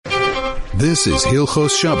This is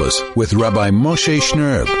Hilchos Shabbos with Rabbi Moshe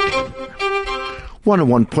Shnerb.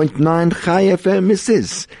 101.9 Chai FM. This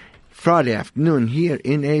is Friday afternoon here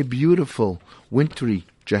in a beautiful, wintry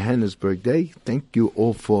Johannesburg day. Thank you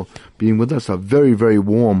all for being with us. A very, very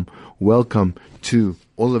warm welcome to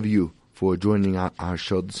all of you for joining our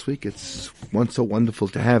show this week. It's so wonderful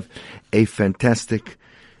to have a fantastic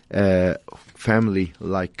family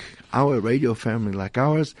like our radio family like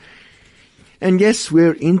ours. And yes,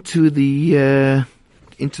 we're into the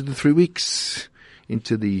 3 weeks, we're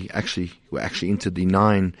actually into the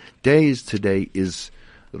 9 days. Today is,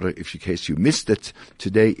 in case you missed it,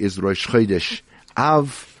 today is Rosh Chodesh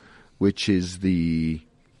Av, which is the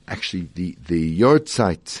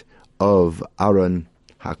yortzeit of Aaron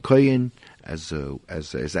HaKohen, as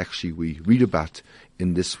actually we read about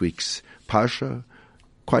in this week's Parsha.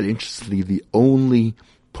 Quite interestingly, the only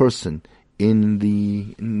person in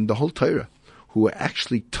the whole Torah who were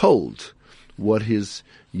actually told what his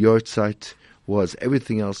yortzeit was.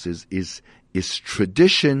 Everything else is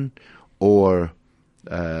tradition or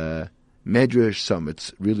medrash. Some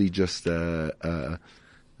it's really just things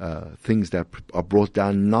that are brought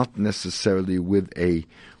down, not necessarily with a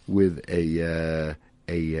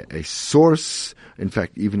source. In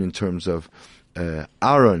fact, even in terms of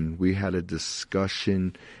Aaron, we had a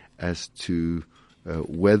discussion as to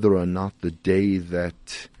whether or not the day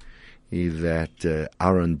that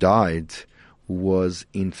Aaron died was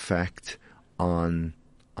in fact on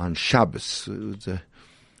Shabbos.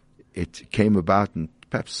 It came about, and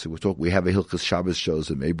perhaps we have a Hilchos Shabbos show,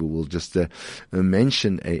 so maybe we'll just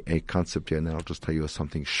mention a concept here, and then I'll just tell you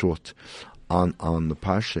something short on the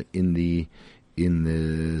Parsha in the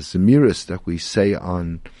Zemiras that we say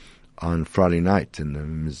on Friday night, in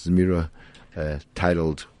the Zemira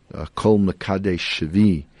titled Kol Mekadesh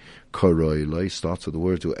Shavi Koroi Loi, starts with the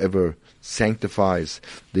words, whoever sanctifies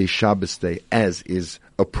the Shabbos day as is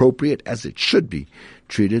appropriate, as it should be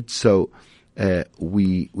treated. So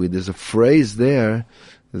there's a phrase there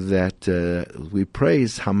that we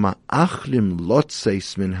praise Hama'achlim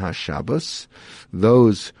Lotzeis Min HaShabbos,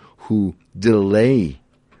 those who delay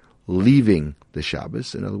leaving the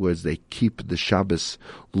Shabbos. In other words, they keep the Shabbos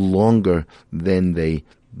longer than they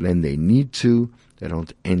need to. They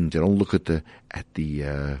don't look at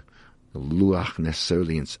the luach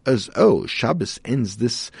necessarily as Shabbos ends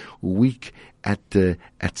this week at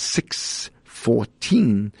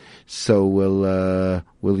 6:14, so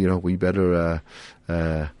we better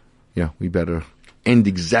end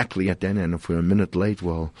exactly at then, and if we're a minute late,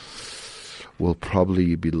 we'll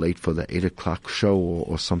probably be late for the 8 o'clock show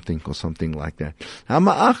or something like that.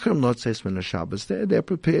 They're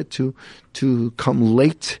prepared to come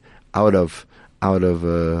late out of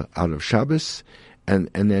Shabbos, and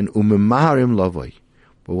then umemarim lavoi.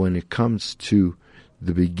 But when it comes to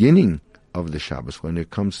the beginning of the Shabbos, when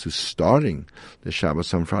it comes to starting the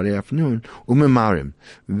Shabbos on Friday afternoon, umemarim,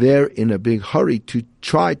 they're in a big hurry to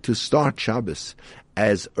try to start Shabbos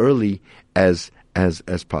as early as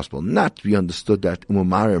possible. Not to be understood that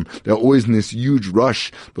umemarim, they're always in this huge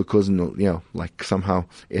rush because, like somehow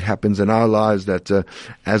it happens in our lives that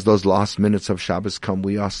as those last minutes of Shabbos come,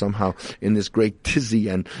 we are somehow in this great tizzy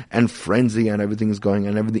and frenzy, and everything is going,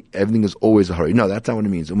 and everything is always a hurry. No, that's not what it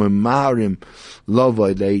means. Umemarim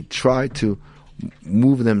lavoi, they try to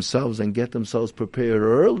move themselves and get themselves prepared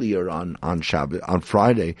earlier on Shabbos, on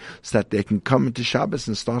Friday, so that they can come into Shabbos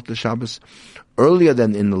and start the Shabbos earlier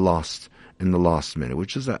than in the last minute,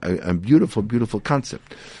 which is a beautiful, beautiful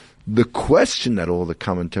concept. The question that all the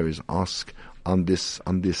commentaries ask on this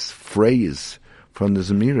phrase from the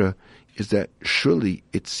Zemira is that surely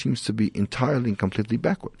it seems to be entirely and completely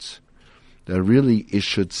backwards. That really it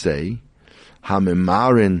should say,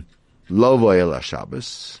 Hamemarin Lovoi El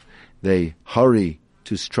Shabbos, they hurry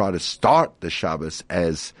to try to start the Shabbos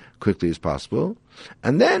as quickly as possible,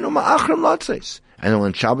 and then Uma'achrim Lotzeis. And then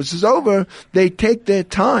when Shabbos is over, they take their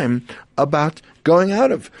time about going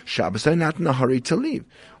out of Shabbos. They're not in a hurry to leave.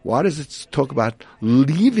 Why does it talk about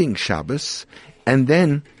leaving Shabbos and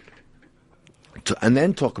then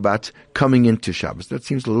talk about coming into Shabbos? That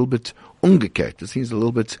seems a little bit umgekehrt. It seems a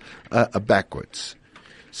little bit backwards.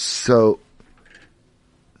 So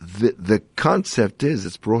the concept is,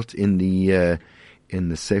 it's brought in the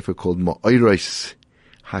sefer called Ma'oros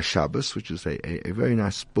HaShabbos, which is a very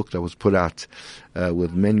nice book that was put out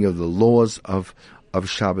with many of the laws of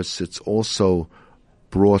Shabbos. It's also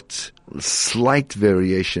brought slight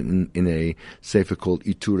variation in a sefer called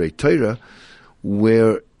Iturei Torah,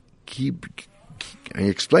 where he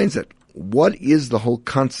explains that what is the whole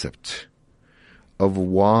concept of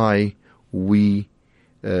why we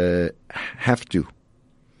have to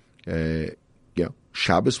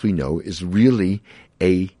Shabbos, we know, is really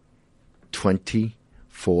a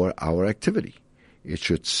 24-hour activity. It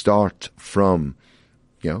should start from,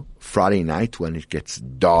 Friday night when it gets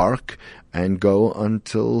dark and go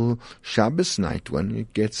until Shabbos night when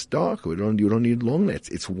it gets dark. You don't need long nights.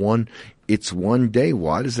 It's one day.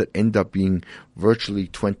 Why does it end up being virtually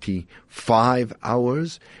 25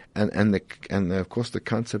 hours? And of course the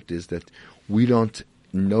concept is that we don't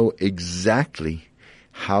know exactly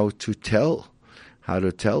how to tell,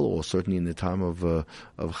 or certainly in the time of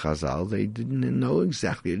Chazal, they didn't know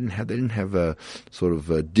exactly. They didn't have sort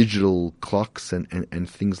of digital clocks and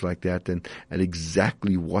things like that, and at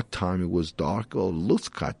exactly what time it was dark. Or looks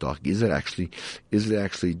quite dark. Is it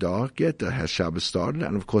actually dark yet? Has Shabbos started?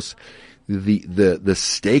 And of course, the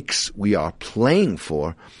stakes we are playing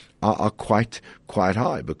for are quite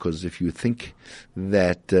high, because if you think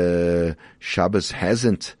that Shabbos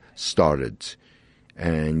hasn't started,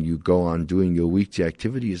 and you go on doing your weekday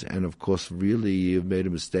activities, and of course really you've made a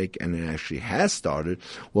mistake and it actually has started,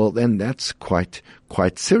 well then that's quite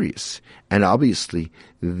serious. And obviously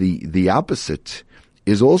the opposite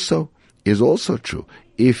is also true.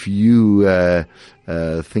 If you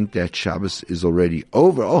think that Shabbos is already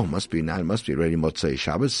over, must be already Motzei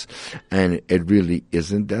Shabbos, and it really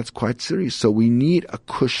isn't, that's quite serious. So we need a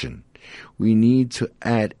cushion. We need to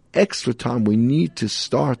add extra time. We need to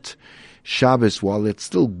start Shabbos while it's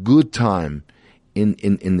still good time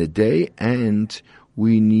in the day, and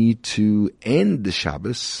we need to end the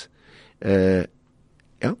Shabbos a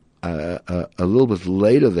little bit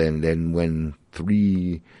later than when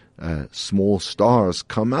three small stars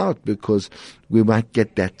come out, because we might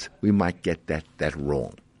get that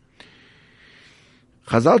wrong.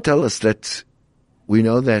 Chazal tell us that we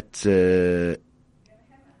know that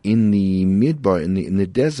in the Midbar, in the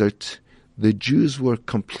desert, the Jews were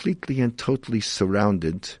completely and totally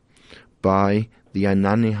surrounded by the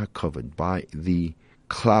Anani HaKavod, by the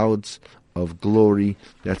clouds of glory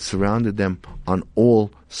that surrounded them on all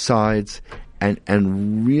sides,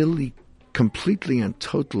 and really completely and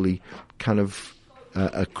totally kind of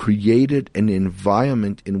created an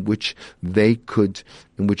environment in which they could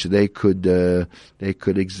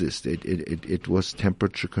exist. It was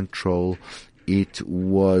temperature control. It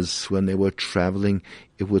was, when they were traveling,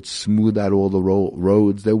 it would smooth out all the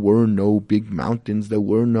roads. There were no big mountains. There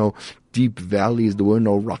were no deep valleys. There were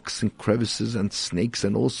no rocks and crevices and snakes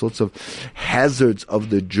and all sorts of hazards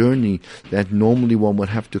of the journey that normally one would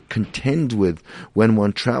have to contend with when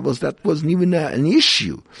one travels. That wasn't even an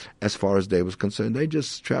issue as far as they was concerned. They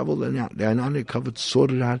just traveled, and the Anani HaKavod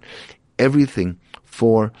sorted out everything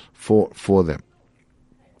for them.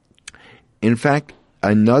 In fact,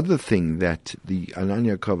 another thing that the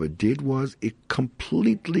Anani HaKavod did was it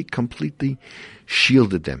completely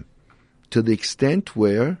shielded them, to the extent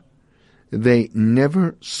where they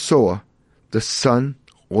never saw the sun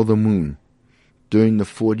or the moon during the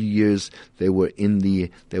 40 years they were in the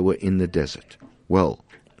desert. Well,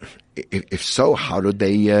 if so, how did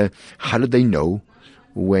they know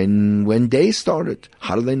when day started?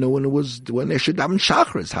 How do they know when they should daven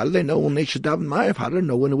Shachris? How do they know when they should daven Ma'ariv? How do they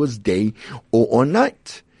know when it was day or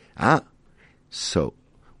night? So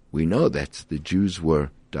we know that the Jews were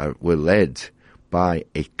led by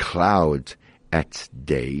a cloud at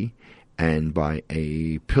day and by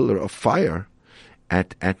a pillar of fire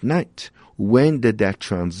at night. When did that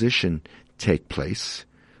transition take place?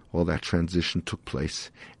 Well, that transition took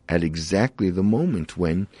place at exactly the moment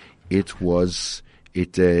when it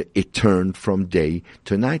turned from day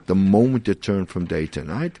to night. The moment it turned from day to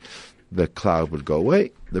night, the cloud would go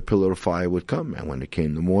away, the pillar of fire would come, and when it came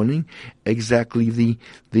in the morning, exactly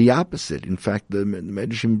the opposite. In fact, the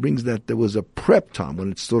Medrashim brings that there was a prep time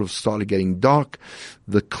when it sort of started getting dark.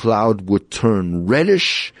 The cloud would turn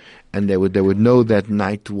reddish, and they would know that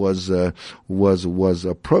night was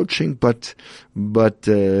approaching, but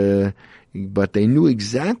they knew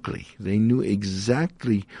exactly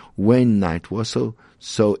when night was.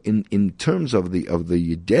 So in terms of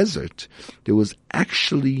the desert, there was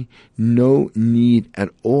actually no need at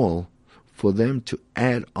all for them to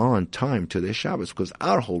add on time to their Shabbos, because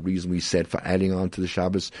our whole reason we said for adding on to the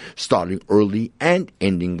Shabbos, starting early and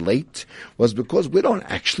ending late, was because we don't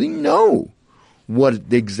actually know what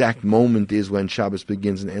the exact moment is when Shabbos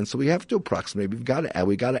begins and ends. So we have to approximate. We got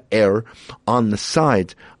to err on the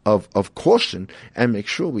side of caution and make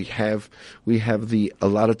sure we have a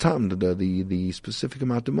lot of time, the specific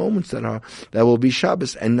amount of moments that will be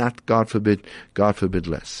Shabbos, and not, God forbid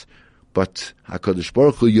less. But HaKadosh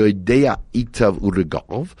Baruch Hu Yodea Itav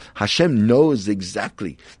Uregav. Hashem knows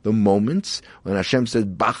exactly the moments when Hashem says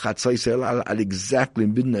Bachatzai exactly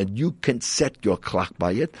midnight. You can set your clock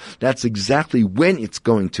by it. That's exactly when it's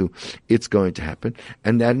going to happen,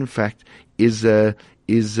 and that in fact is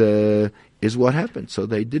what happened. So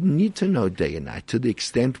they didn't need to know day and night to the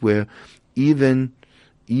extent where even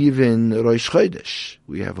Rosh Chodesh,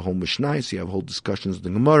 we have a whole Mishnah, you have whole discussions in the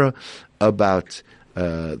Gemara about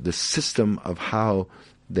the system of how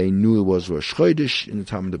they knew it was Rosh Chodesh in the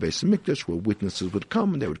time of the Beis Hamikdash, where witnesses would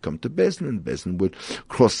come and they would come to Beis Din, and Beis Din would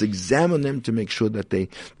cross-examine them to make sure that they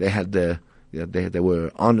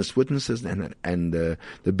were honest witnesses, and the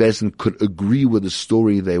Beis Din could agree with the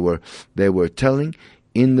story they were telling.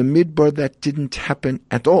 In the Midbar, that didn't happen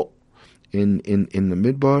at all. In the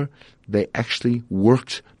Midbar, they actually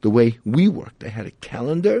worked the way we work. They had a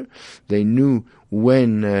calendar. They knew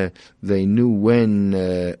when Rosh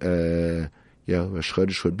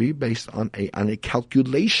Chodesh would be based on a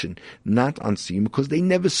calculation, not on seeing, because they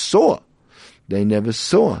never saw the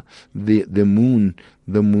moon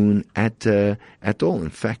at all. In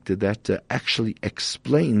fact, that actually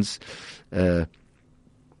explains an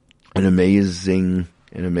amazing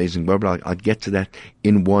Bible. I'll get to that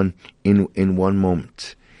in one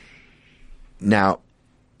moment. Now,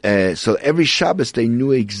 so every Shabbos they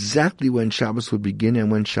knew exactly when Shabbos would begin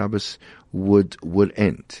and when Shabbos would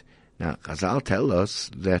end. Now, Chazal tell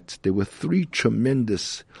us that there were three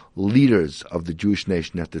tremendous leaders of the Jewish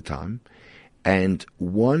nation at the time, and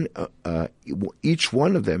each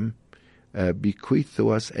one of them bequeathed to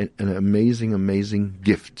us an amazing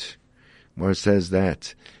gift, where it says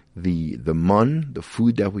that the man, the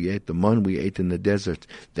food that we ate, the man we ate in the desert,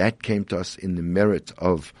 that came to us in the merit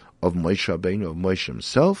of Moshe Rabbeinu, of Moshe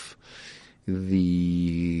himself.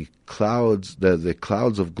 The clouds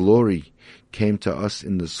of glory came to us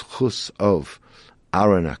in the schus of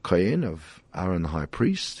Aaron HaKohen, of Aaron the high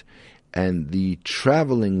priest, and the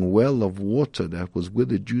traveling well of water that was with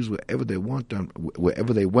the Jews wherever they went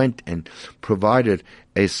and provided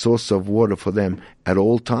a source of water for them at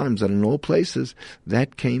all times and in all places,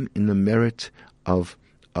 that came in the merit of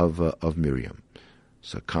Miriam.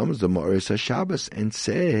 So comes the Ma'aris HaShabbos and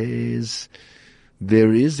says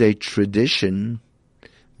there is a tradition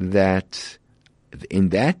that in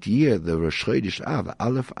that year the Rosh Chodesh Av,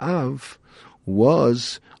 Aleph Av,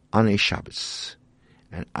 was on a Shabbos.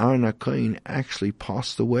 And Aaron HaKohen actually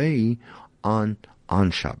passed away on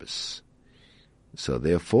Shabbos. So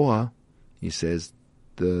therefore, he says,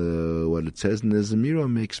 what it says in the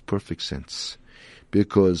Zemira makes perfect sense.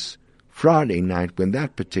 Because Friday night, when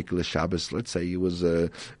that particular Shabbos, let's say it was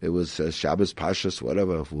Shabbos Pashas,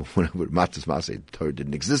 whatever Matas Maseh, the Torah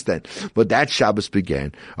didn't exist then, but that Shabbos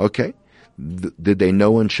began. Okay, did they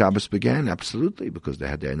know when Shabbos began? Absolutely, because they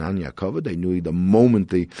had their Ananya covered. They knew the moment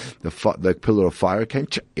the pillar of fire came,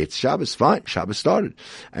 it's Shabbos. Fine, Shabbos started,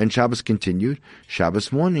 and Shabbos continued.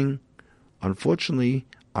 Shabbos morning, unfortunately,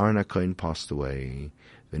 Aaron HaKohen passed away.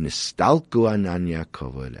 The Nistalku Ananya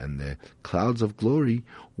covered, and the clouds of glory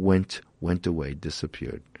went away,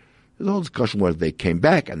 disappeared. There's a whole discussion whether they came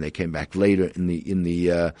back, and they came back later in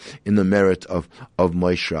the merit of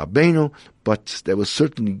Moshe Rabbeinu, but they were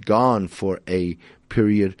certainly gone for a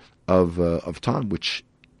period of time, which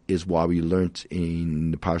is why we learned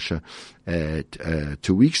in the Parsha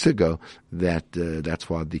 2 weeks ago that that's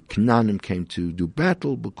why the Canaanim came to do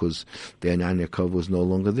battle, because the Ananya Yaakov was no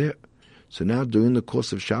longer there. So now during the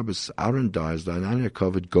course of Shabbos, Aaron dies, the Ananya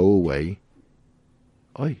Yaakov go away.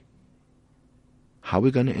 Oi. How are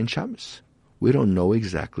we going to end Shabbos? We don't know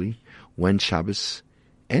exactly when Shabbos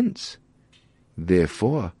ends.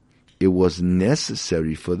 Therefore, it was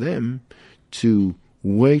necessary for them to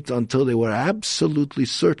wait until they were absolutely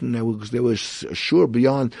certain, because they were sure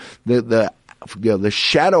beyond the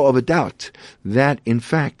shadow of a doubt that in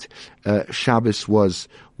fact Shabbos was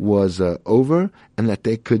over, and that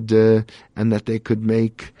they could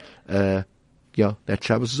make that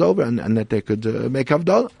Shabbos is over, and that they could make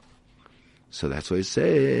Havdalah. So that's what it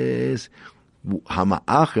says.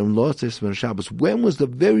 Hama'achim lotzes Shabbos. When was the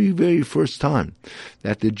very, very first time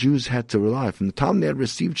that the Jews had to rely? From the time they had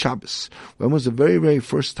received Shabbos, when was the very, very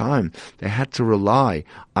first time they had to rely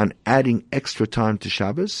on adding extra time to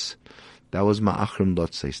Shabbos? That was Ma'achrim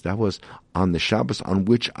lotzes. That was on the Shabbos on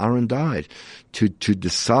which Aaron died, to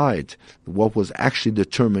decide what was actually the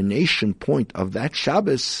termination point of that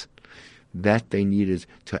Shabbos that they needed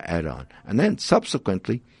to add on. And then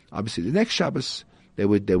subsequently, obviously, the next Shabbos they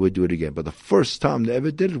would do it again. But the first time they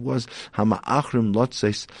ever did it was Hama'achrim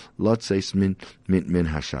lotzeis min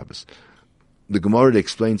HaShabbos. The Gemara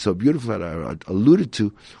explained so beautifully that I alluded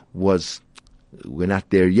to was we're not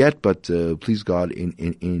there yet, but please God,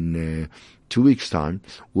 in 2 weeks' time,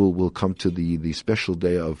 we'll come to the special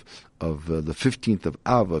day of the 15th of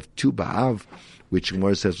Av, of Tu B'Av, which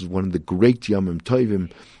Gemara says was one of the great Yomim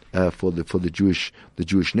Tovim for the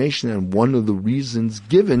Jewish nation, and one of the reasons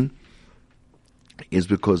given is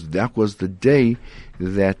because that was the day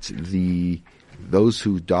that those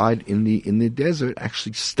who died in the desert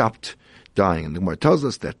actually stopped dying. And the Gemara tells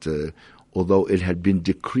us that although it had been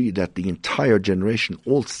decreed that the entire generation,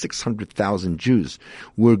 all 600,000 Jews,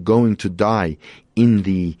 were going to die in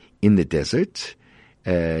the desert,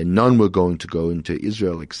 none were going to go into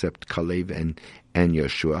Israel except Kalev and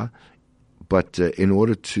Yeshua. But in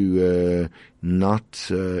order to not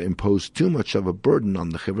impose too much of a burden on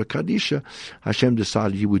the Chevra Kadisha, Hashem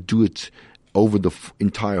decided He would do it over the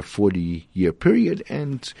entire 40-year period.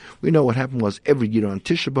 And we know what happened was every year on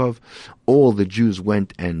Tisha B'Av, all the Jews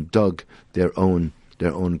went and dug their own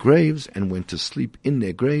graves and went to sleep in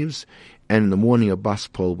their graves. And in the morning, a bas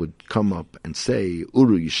pol would come up and say,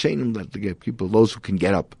 Uru Yishenim, let the people, those who can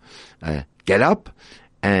get up.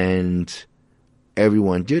 And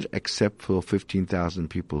everyone did, except for 15,000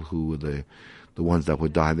 people who were the ones that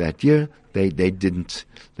would die that year. They didn't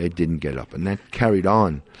get up, and that carried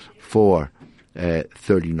on for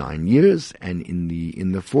 39 years. And in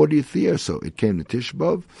the 40th year, so it came to Tisha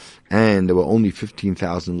B'Av, and there were only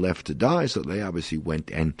 15,000 left to die. So they obviously went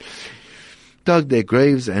and dug their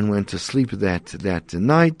graves and went to sleep that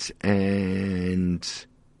night, and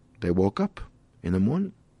they woke up in the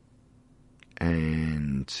morning,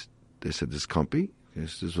 and they said, "This can't be.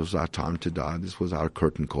 This was our time to die. This was our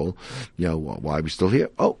curtain call. Why are we still here?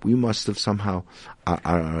 Oh, we must have somehow,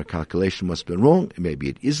 our calculation must have been wrong. Maybe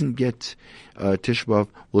it isn't yet Tisha B'Av.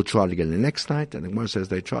 We'll try it again the next night." And the Gemara says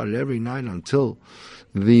they tried it every night until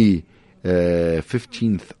the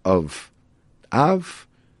 15th of Av,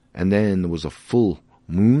 and then there was a full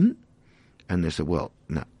moon. And they said, well,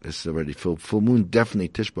 no, this is already full moon. Definitely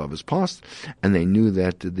Tisha B'Av is past. And they knew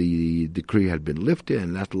that the decree had been lifted,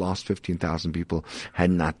 and that last 15,000 people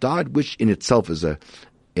had not died, which in itself is an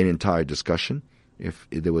entire discussion. If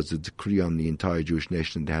there was a decree on the entire Jewish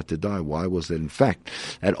nation that had to die, why was it in fact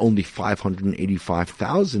that only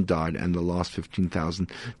 585,000 died and the last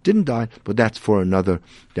 15,000 didn't die? But that's for another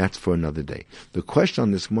day. The question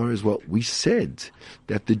on this Gemara is, well, we said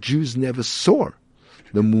that the Jews never saw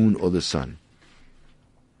the moon or the sun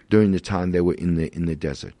during the time they were in the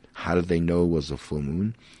desert. How did they know it was a full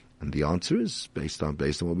moon? And the answer is based on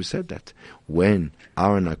what we said, that when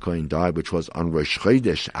Aaron HaKohen died, which was on Rosh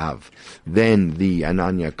Chodesh Av, then the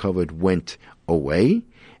Ananya covered went away,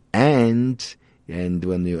 and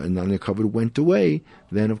when the Ananya covered went away,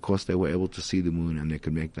 then of course they were able to see the moon, and they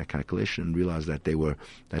could make that calculation and realize that they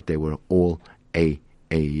were all okay.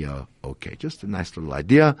 Just a nice little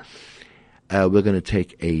idea. We're going to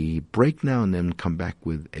take a break now and then come back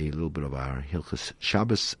with a little bit of our Hilchos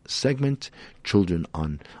Shabbos segment, Children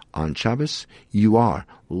on Shabbos. You are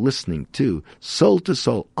listening to Soul to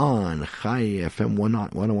Soul on Chai FM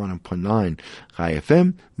 101.9 Chai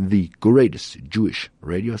FM, the greatest Jewish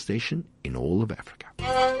radio station in all of Africa.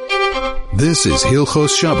 This is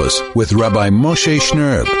Hilchos Shabbos with Rabbi Moshe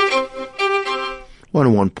Shnerb.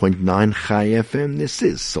 101.9 Chai FM. This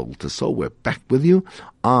is Soul to Soul. We're back with you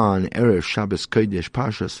on Erev Shabbos Kodesh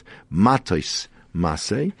Parshas Matos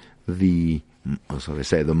Maseh, so they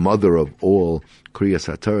say the mother of all Kriyas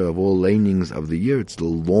HaTorah, of all lanings of the year. It's the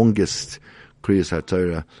longest Kriyas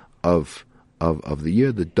HaTorah of the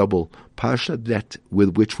year, the double Parsha that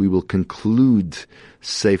with which we will conclude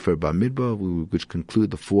Sefer Bamidbar, which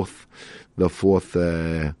conclude the fourth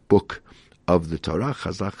book of the Torah,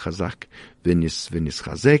 Chazak, V'nis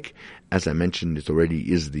Chazek. As I mentioned, it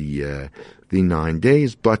already is the 9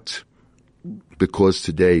 days, but because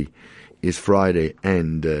today is Friday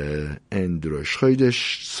and Rosh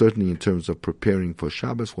Chodesh, certainly in terms of preparing for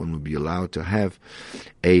Shabbos, one would be allowed to have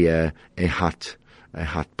a hot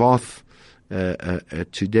bath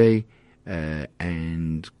today,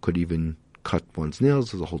 and could even cut one's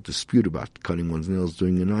nails. There's a whole dispute about cutting one's nails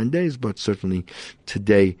during the 9 days, but certainly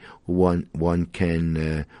today one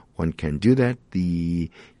can do that. The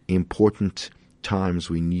important times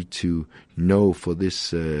we need to know for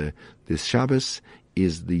this Shabbos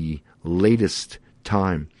is the latest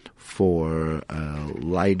time for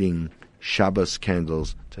lighting Shabbos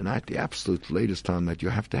candles tonight. The absolute latest time that you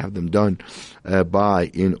have to have them done by,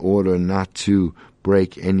 in order not to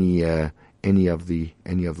break any of the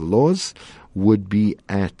laws, would be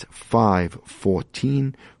at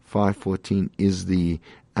 5:14. 5:14 is the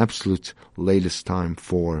absolute latest time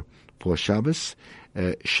for Shabbos.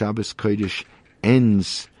 Shabbos Kodesh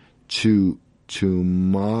ends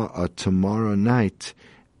tomorrow night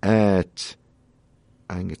at,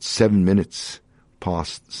 I think it's 7 minutes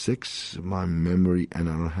past 6, my memory, and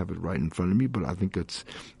I don't have it right in front of me, but I think it's,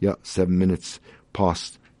 7 minutes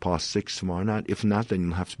past 6 tomorrow night. If not, then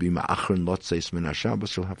you'll have to be ma'achron lotzeis min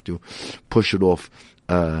haShabbos. You'll have to push it off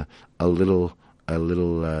a little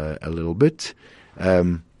bit.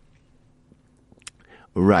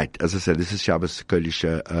 Right, as I said, this is Shabbos Kodesh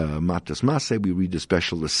Matas Maseh. We read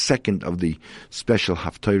the second of the special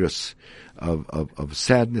haftarahs of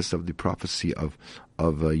sadness, of the prophecy of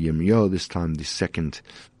Yirmiyahu. This time, the second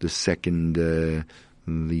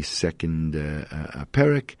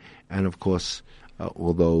parak, and of course,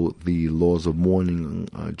 although the laws of mourning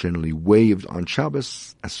are generally waived on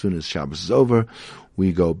Shabbos, as soon as Shabbos is over,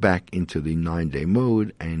 we go back into the 9-day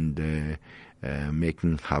mode and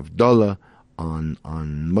making Havdalah on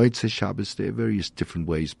Motzei Shabbos. There are various different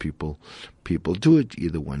ways people do it.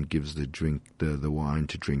 Either one gives the wine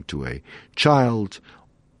to drink to a child,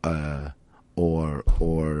 or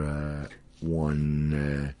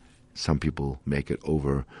one. Some people make it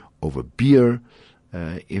over beer.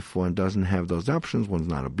 If one doesn't have those options, one's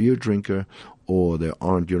not a beer drinker, or you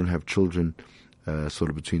don't have children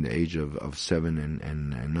sort of between the age of 7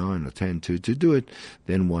 and 9 or 10 to do it,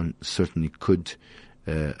 then one certainly could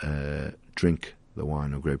drink the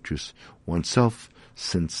wine or grape juice oneself,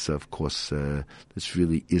 since, of course, this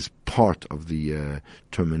really is part of the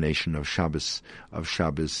termination of Shabbos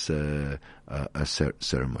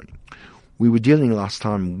ceremony. We were dealing last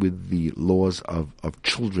time with the laws of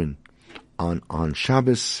children on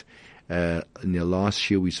Shabbos. In the last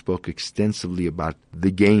year, we spoke extensively about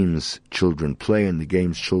the games children play and the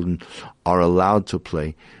games children are allowed to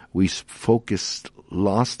play. We focused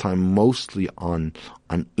last time mostly on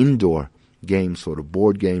indoor games, sort of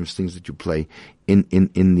board games, things that you play in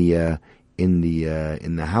the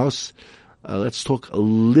house. Let's talk a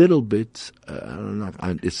little bit.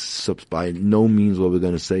 It's by no means what we're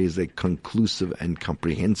going to say is a conclusive and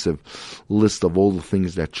comprehensive list of all the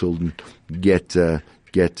things that children get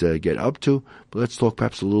up to. But let's talk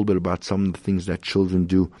perhaps a little bit about some of the things that children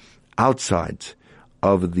do outside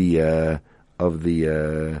of the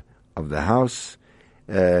house.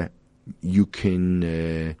 You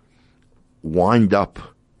can wind up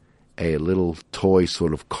a little toy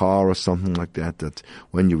sort of car or something like that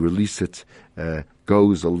when you release it,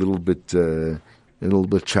 goes a little bit,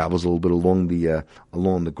 travels a little bit along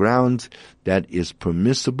the ground. That is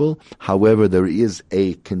permissible. However, there is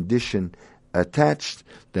a condition attached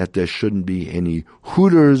that there shouldn't be any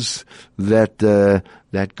hooters that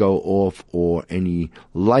go off, or any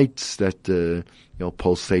lights that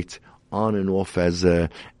pulsate on and off as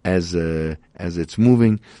it's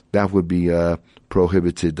moving. That would be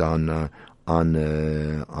prohibited on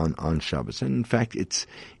Shabbos. And in fact,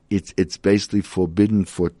 it's basically forbidden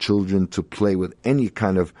for children to play with any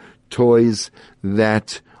kind of toys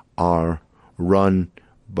that are run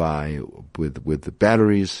with the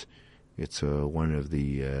batteries. It's one of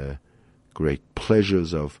the great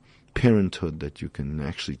pleasures of parenthood that you can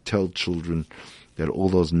actually tell children that all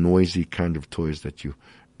those noisy kind of toys that you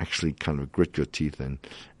actually kind of grit your teeth and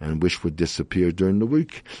wish would disappear during the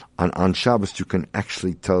week, on Shabbos you can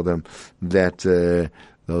actually tell them that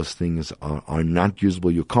those things are not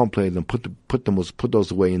usable. You can't play them. Put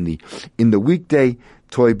those away in the weekday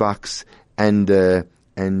toy box and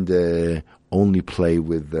only play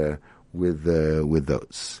with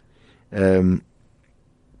those.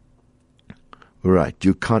 Right.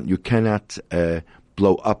 You cannot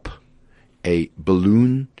blow up a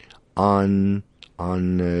balloon on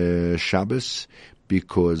Shabbos,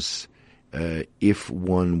 because if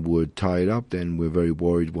one would tie it up, then we're very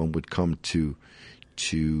worried one would come to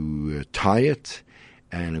tie it.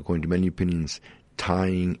 And according to many opinions,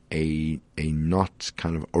 tying a knot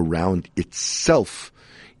kind of around itself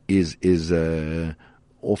is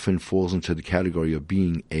often falls into the category of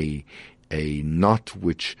being a knot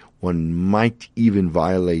which one might even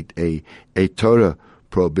violate a Torah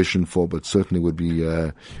prohibition for, but certainly would be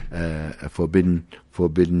forbidden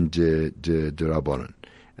d'Rabbanan.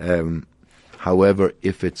 However,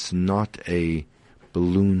 if it's not a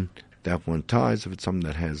balloon that one ties, if it's something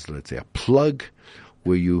that has, let's say, a plug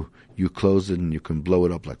where you close it and you can blow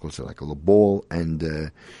it up, like, let's say, like a little ball,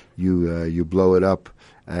 and you blow it up,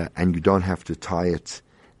 and you don't have to tie it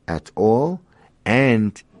at all,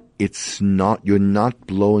 and you're not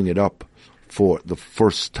blowing it up for the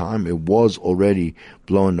first time. It was already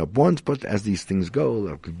blown up once, but as these things go,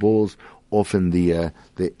 like balls, often the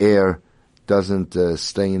air doesn't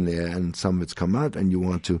stay in there, and some of it's come out, and you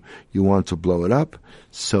want to blow it up.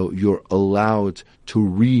 So you're allowed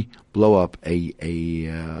to blow up a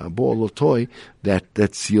ball or toy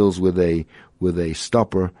that seals with a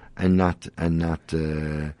stopper and not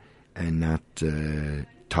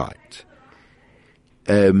tied.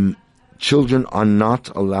 Children are not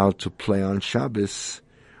allowed to play on Shabbos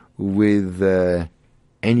with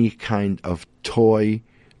any kind of toy,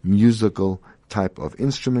 musical type of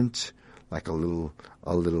instrument, like a little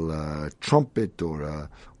trumpet or a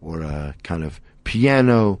kind of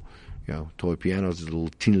piano, toy pianos,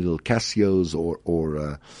 teeny little Casios,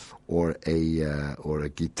 or a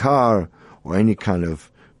guitar, or any kind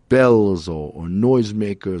of bells or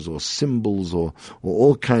noisemakers or cymbals or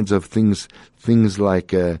all kinds of things like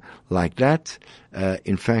that.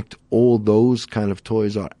 In fact, all those kind of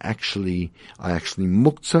toys are actually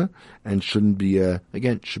muktzah and should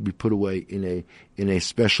be put away in a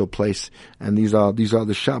special place. And these are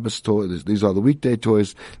the Shabbos toys. These are the weekday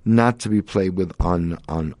toys not to be played with on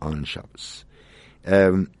Shabbos.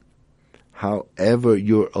 However,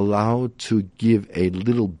 you're allowed to give a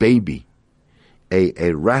little baby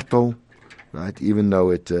a rattle, right? Even though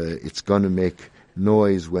it's going to make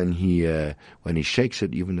noise when he shakes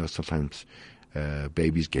it. Even though sometimes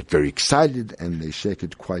babies get very excited and they shake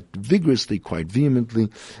it quite vigorously, quite vehemently,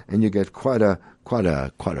 and you get quite a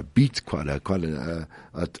beat, quite a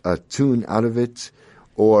tune out of it,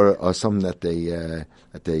 or something that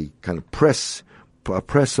they kind of press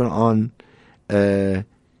on.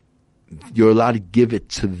 You're allowed to give it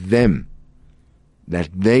to them, that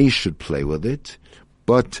they should play with it,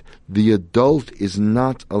 but the adult is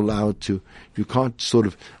not allowed to. You can't sort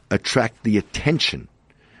of attract the attention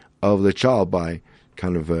of the child by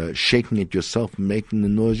kind of shaking it yourself and making the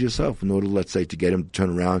noise yourself in order, let's say, to get him to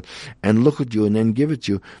turn around and look at you and then give it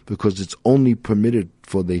to you, because it's only permitted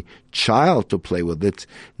for the child to play with it,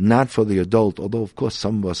 not for the adult. Although, of course,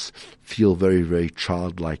 some of us feel very, very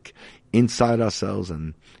childlike inside ourselves,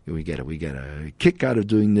 and we get a kick out of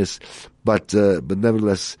doing this, but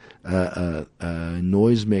nevertheless,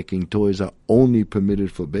 noise-making toys are only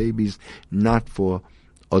permitted for babies, not for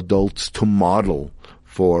adults to model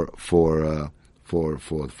for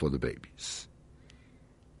the babies.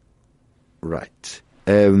 Right.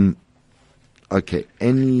 Okay.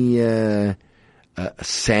 Any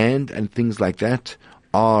sand and things like that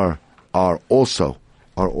are also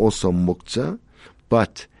muktzah,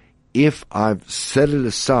 but if I've set it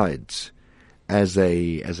aside as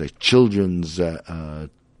a children's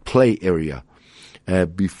play area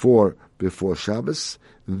before Shabbos,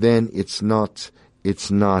 then it's not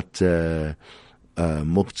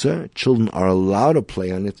muktzah. Children are allowed to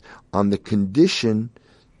play on it on the condition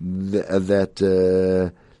that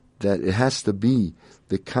it has to be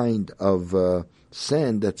the kind of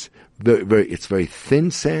sand that's it's very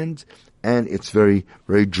thin sand, and it's very,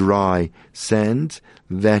 very dry sand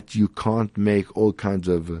that you can't make all kinds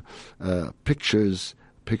of pictures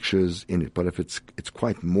in it. But if it's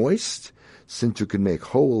quite moist, since you can make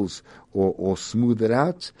holes or smooth it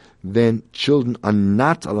out, then children are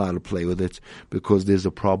not allowed to play with it, because there's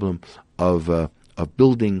a problem of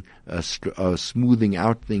building, smoothing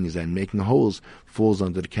out things and making holes falls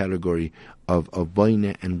under the category of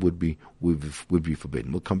baina and would be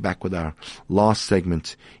forbidden. We'll come back with our last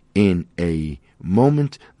segment in a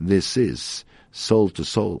moment. This is Soul to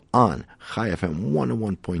Soul on Chai FM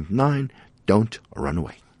 101.9. Don't run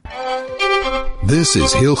away. This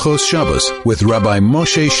is Hilchos Shabbos with Rabbi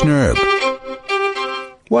Moshe Shnerb.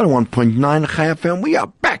 101.9 Chai FM. We are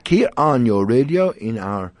back here on your radio in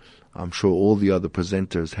our, I'm sure all the other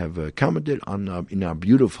presenters have commented on in our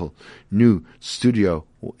beautiful new studio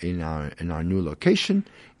in our new location.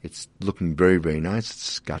 It's looking very, very nice.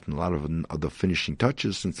 It's gotten a lot of the finishing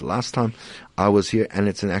touches since the last time I was here, and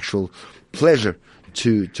it's an actual pleasure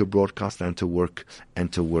to broadcast and to work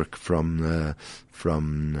from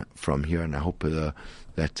here. And I hope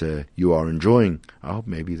that you are enjoying. I hope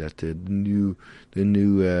maybe that the new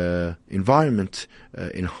environment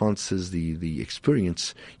enhances the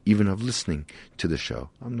experience even of listening to the show.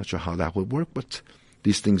 I'm not sure how that would work, but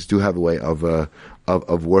these things do have a way of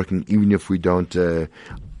working, even if we don't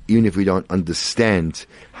understand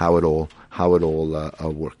how it all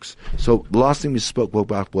works. So the last thing we spoke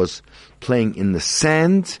about was playing in the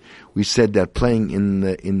sand. We said that playing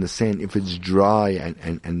in the sand, if it's dry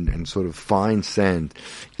and sort of fine sand,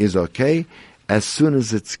 is okay. As soon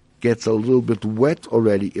as it gets a little bit wet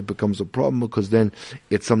already, it becomes a problem, because then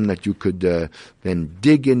it's something that you could then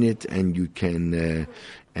dig in it, and you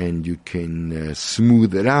can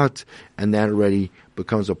smooth it out, and that already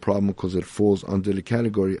becomes a problem because it falls under the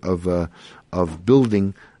category of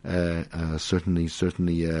building, certainly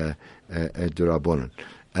derabanan.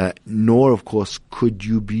 Nor, of course, could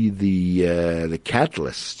you be the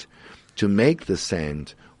catalyst to make the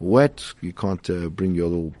sand wet. You can't bring your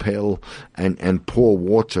little pail and pour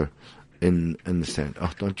water in the sand.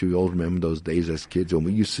 Oh, don't you all remember those days as kids when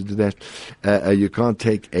we used to do that? You can't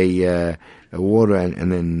take a water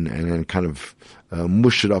and then kind of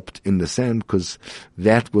mush it up in the sand, because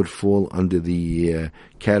that would fall under the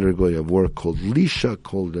category of work called lisha,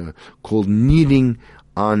 called kneading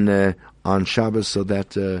on Shabbos, so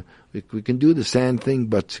that we can do the sand thing,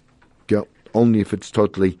 but only if it's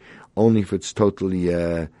totally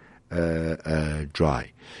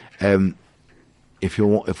dry. If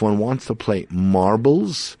one wants to play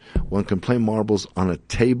marbles, one can play marbles on a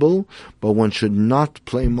table, but one should not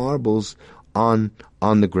play marbles on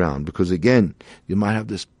the ground, because again, you might have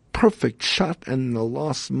this perfect shot, and in the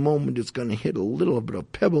last moment it's going to hit a little bit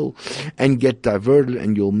of pebble and get diverted,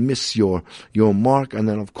 and you'll miss your mark, and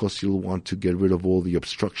then of course you'll want to get rid of all the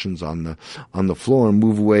obstructions on the floor and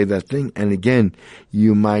move away that thing. And again,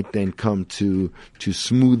 you might then come to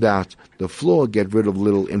smooth out the floor, get rid of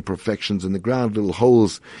little imperfections in the ground, little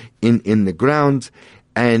holes in the ground,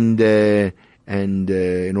 and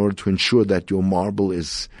in order to ensure that your marble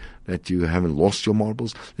that you haven't lost your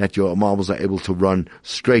marbles, that your marbles are able to run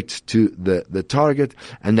straight to the target,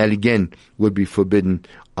 and that again would be forbidden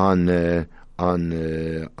on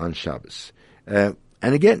Shabbos. And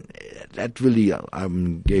again, that really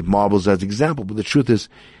gave marbles as example, but the truth is,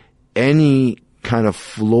 any kind of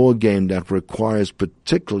floor game that requires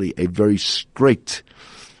particularly a very straight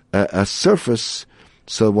a surface,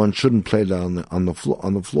 so one shouldn't play that on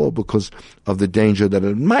the floor because of the danger that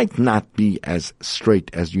it might not be as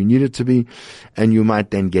straight as you need it to be, and you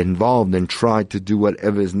might then get involved and try to do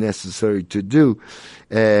whatever is necessary to do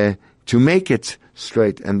to make it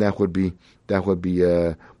straight, and that would be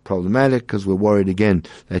problematic, because we're worried again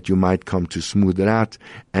that you might come to smooth it out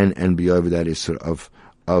and be over that issue of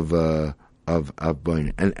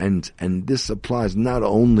burning. And this applies not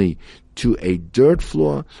only to a dirt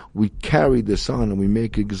floor. We carry this on and we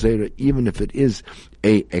make a gzeira, even if it is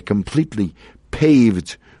a completely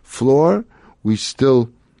paved floor. We still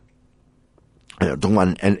don't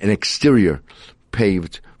want an exterior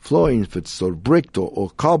paved floor. And if it's sort of bricked or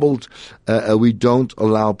cobbled, we don't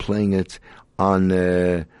allow playing it on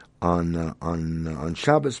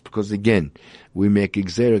Shabbos, because again, we make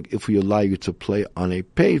gzeira. If we allow you to play on a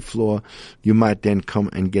paved floor, you might then come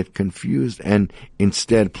and get confused and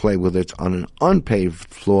instead play with it on an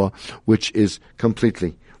unpaved floor, which is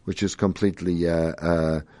completely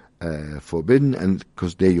forbidden, and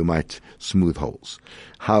because there you might smooth holes.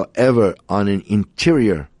 However, on an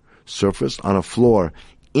interior surface, on a floor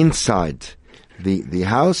inside the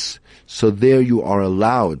house, so there you are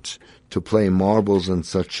allowed to play marbles and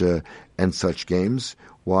such games.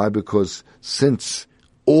 Why? Because since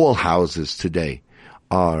all houses today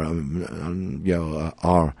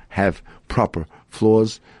have proper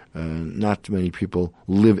floors, not many people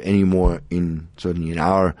live anymore certainly in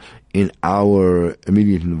our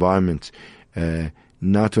immediate environment.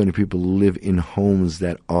 Not many people live in homes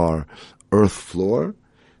that are earth floor,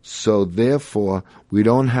 so therefore we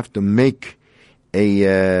don't have to make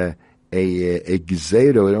a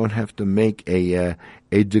gzeira. We don't have to make a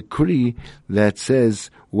decree that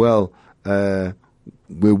says, well,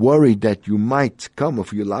 we're worried that you might come,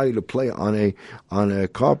 if we allow you to play on a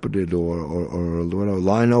carpeted or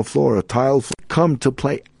lino floor, a tile floor, come to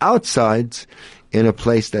play outside in a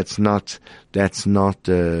place that's not.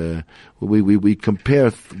 We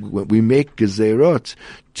compare. We make gezeirot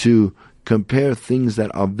to compare things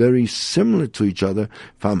that are very similar to each other.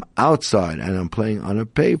 If I'm outside and I'm playing on a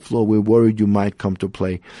paved floor, we're worried you might come to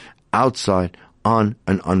play outside on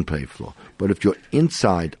an unpaved floor. But if you're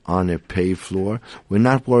inside on a paved floor, we're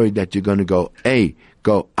not worried that you're going to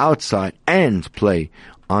go outside and play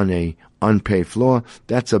on a unpaved floor.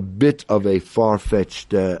 That's a bit of a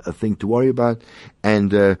far-fetched thing to worry about,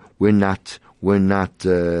 and we're not going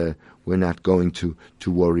to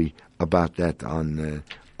worry about that on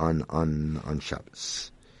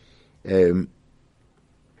Shabbos. Okay.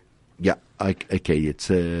 It's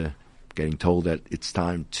getting told that it's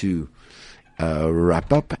time to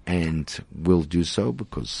wrap up, and we'll do so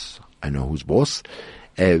because I know who's boss.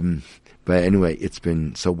 But anyway, it's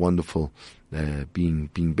been so wonderful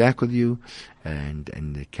being back with you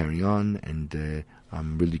and carrying on, and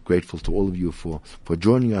I'm really grateful to all of you for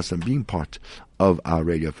joining us and being part of our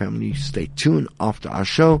radio family. Stay tuned after our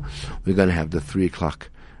show. We're going to have the 3:00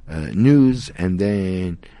 news, and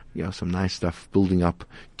then some nice stuff building up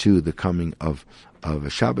to the coming of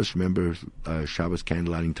Shabbos. Remember, Shabbos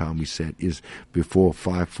candlelighting time, we said, is before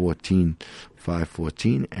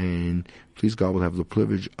 5:14, and please God, we'll have the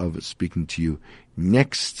privilege of speaking to you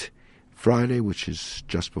next Friday, which is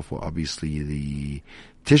just before, obviously, the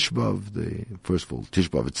Tisha B'Av, the first of all Tisha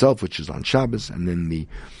B'Av itself, which is on Shabbos, and then the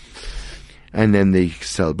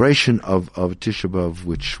celebration of Tisha B'Av,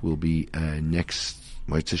 which will be next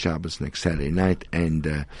Motzei Shabbos, next Saturday night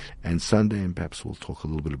and Sunday, and perhaps we'll talk a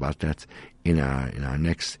little bit about that in our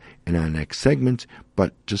next segment.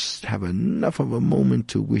 But just have enough of a moment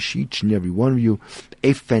to wish each and every one of you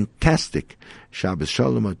a fantastic Shabbos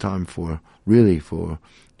Shalom, a time for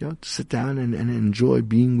to sit down and enjoy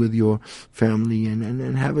being with your family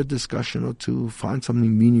and have a discussion or to find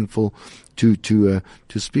something meaningful to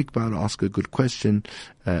speak about, ask a good question,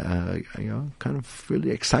 kind of really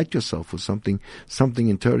excite yourself with something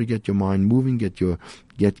in Torah to get your mind moving, get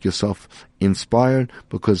yourself inspired,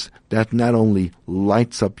 because that not only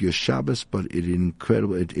lights up your Shabbos, but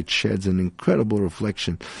it sheds an incredible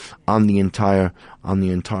reflection on the entire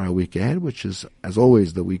week ahead, which is, as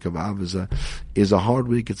always, the week of Av is a hard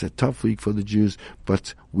week. It's a tough week for the Jews,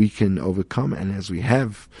 but we can overcome, and as we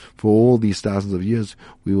have for all these thousands of years,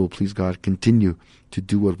 we will, please God, continue to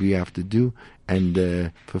do what we have to do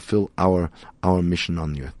and fulfill our mission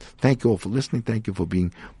on the earth. Thank you all for listening. Thank you for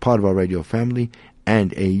being part of our radio family,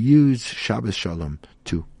 and a huge Shabbos Shalom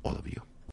to all of you.